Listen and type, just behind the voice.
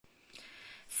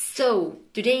So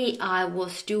today I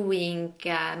was doing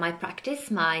my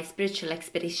practice, my spiritual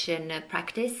expedition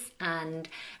practice, and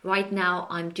right now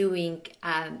I'm doing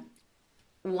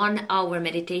 1 hour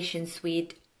meditations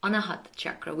with Anahata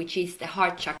chakra, which is the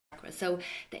heart chakra. So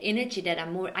the energy that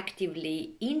I'm more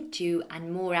actively into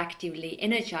and more actively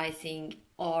energizing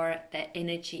are the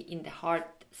energy in the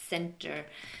heart center.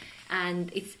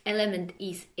 And its element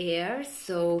is air,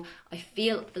 so I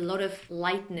feel a lot of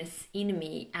lightness in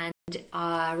me. And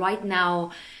right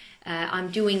now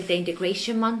I'm doing the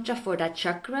integration mantra for that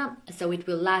chakra, so it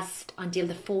will last until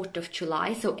the 4th of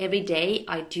July. So every day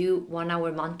I do 1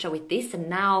 hour mantra with this, and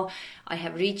now I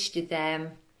have reached to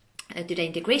the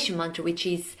integration mantra, which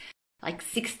is like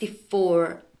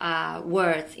 64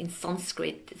 words in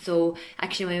Sanskrit. So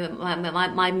actually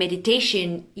my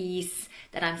meditation is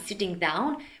that I'm sitting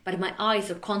down, but my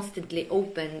eyes are constantly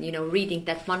open, reading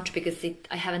that mantra, because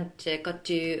I haven't got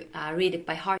to read it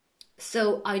by heart.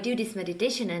 So I do this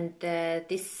meditation and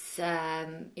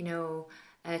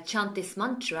chant this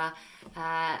mantra,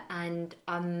 and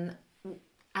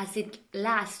as it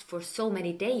lasts for so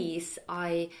many days,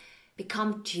 I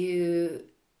become to,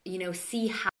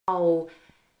 see how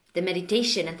the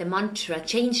meditation and the mantra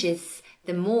changes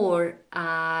the more,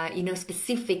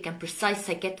 specific and precise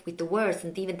I get with the words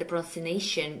and even the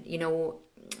pronunciation,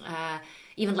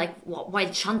 even like while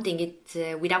chanting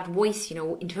it without voice,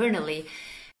 internally.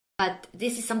 But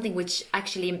this is something which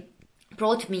actually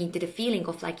brought me into the feeling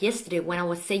of like yesterday when I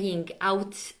was saying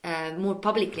out more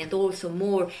publicly and also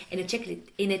more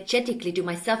energetically to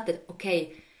myself that,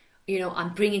 okay,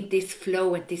 I'm bringing this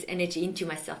flow and this energy into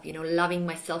myself, loving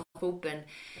myself open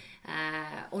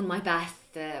on my path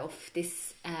of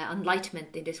this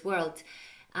enlightenment in this world.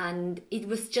 And it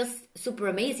was just super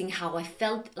amazing how I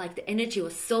felt like the energy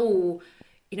was so,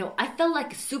 I felt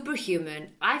like a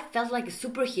superhuman. I felt like a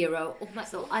superhero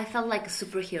I felt like a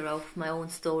superhero of my own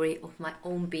story, of my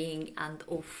own being, and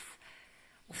of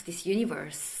this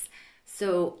universe.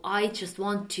 So I just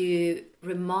want to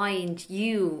remind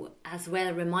you as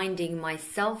well, reminding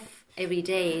myself every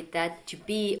day, that to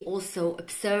be also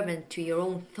observant to your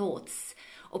own thoughts.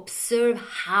 Observe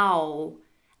how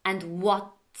and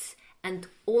what and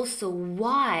also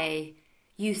why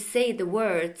you say the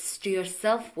words to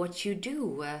yourself, what you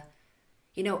do.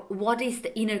 What is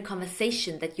the inner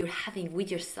conversation that you're having with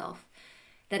yourself?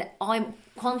 That I'm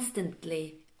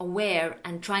constantly aware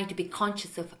and trying to be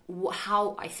conscious of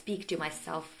how I speak to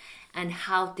myself and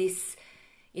how this,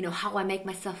 how I make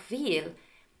myself feel.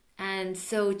 And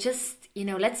so just,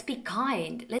 let's be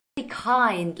kind. Let's be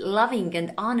kind, loving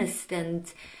and honest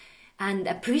and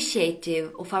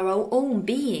appreciative of our own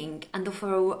being and of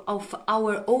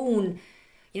our own,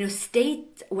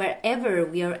 state wherever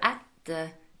we are at.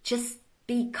 Just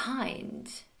be kind.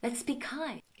 Let's be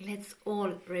kind. Let's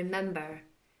all remember,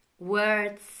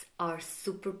 words are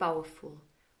super powerful.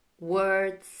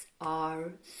 Words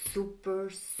are super,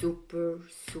 super,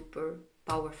 super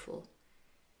powerful.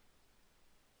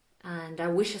 And I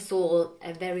wish us all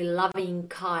a very loving,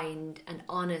 kind and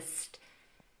honest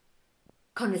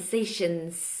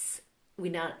conversations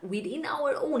within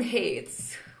our own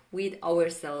heads, with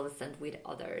ourselves and with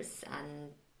others.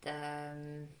 And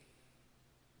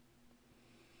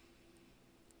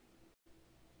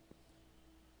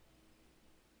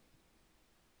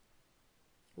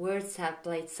words have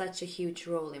played such a huge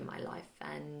role in my life,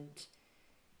 and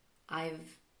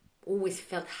I've always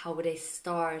felt how they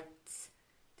start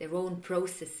their own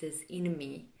processes in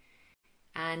me.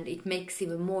 And it makes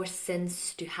even more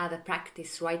sense to have a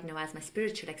practice right now as my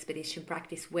spiritual expedition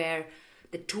practice, where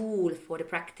the tool for the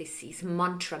practice is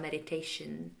mantra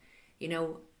meditation,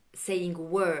 saying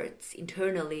words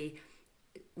internally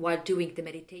while doing the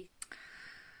meditation.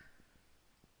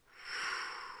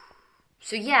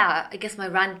 So yeah, I guess my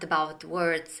rant about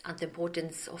words and the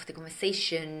importance of the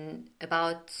conversation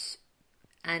about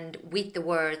and with the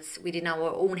words within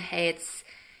our own heads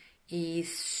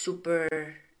is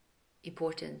super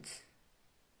important.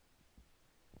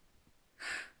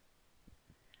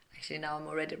 Actually, now I'm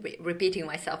already repeating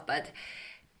myself,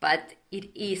 but it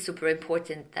is super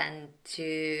important. And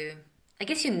I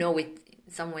guess you know it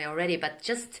in some way already, but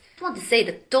just want to say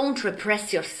that don't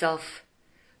repress yourself.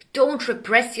 Don't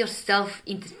repress yourself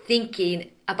into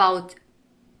thinking about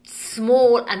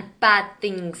small and bad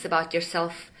things about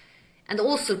yourself. And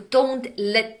also don't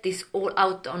let this all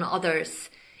out on others.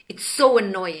 It's so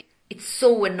annoying. It's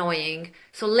so annoying.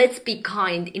 So let's be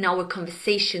kind in our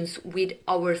conversations with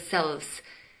ourselves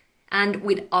and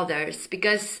with others,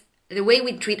 because the way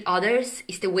we treat others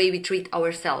is the way we treat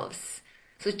ourselves.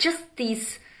 So just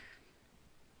these,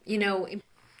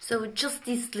 just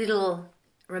these little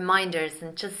reminders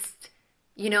and just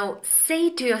say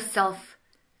to yourself,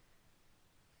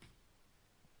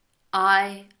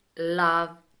 I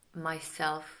love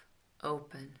myself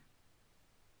open.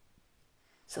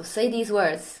 So say these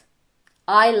words.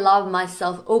 I love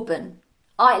myself open.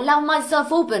 I love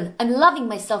myself open. I'm loving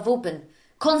myself open.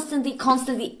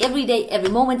 Constantly, every day, every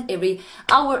moment, every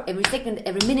hour, every second,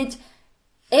 every minute,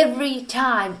 every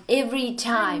time.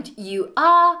 And you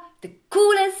are the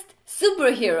coolest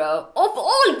superhero of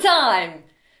all time.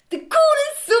 The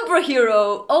coolest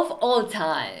superhero of all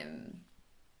time.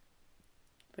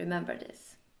 Remember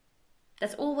this.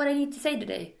 That's all what I need to say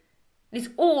today. It's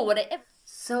all what I ever...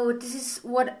 So this is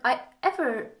what I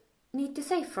ever need to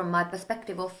say from my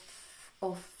perspective of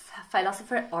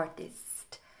philosopher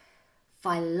artist.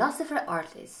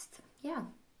 Yeah.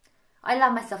 I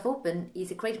love myself open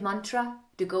is a great mantra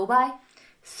to go by.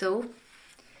 So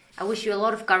I wish you a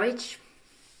lot of courage.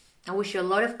 I wish you a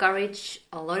lot of courage,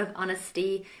 a lot of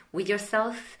honesty with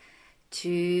yourself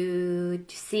to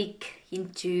seek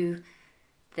into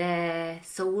the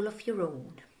soul of your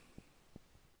own.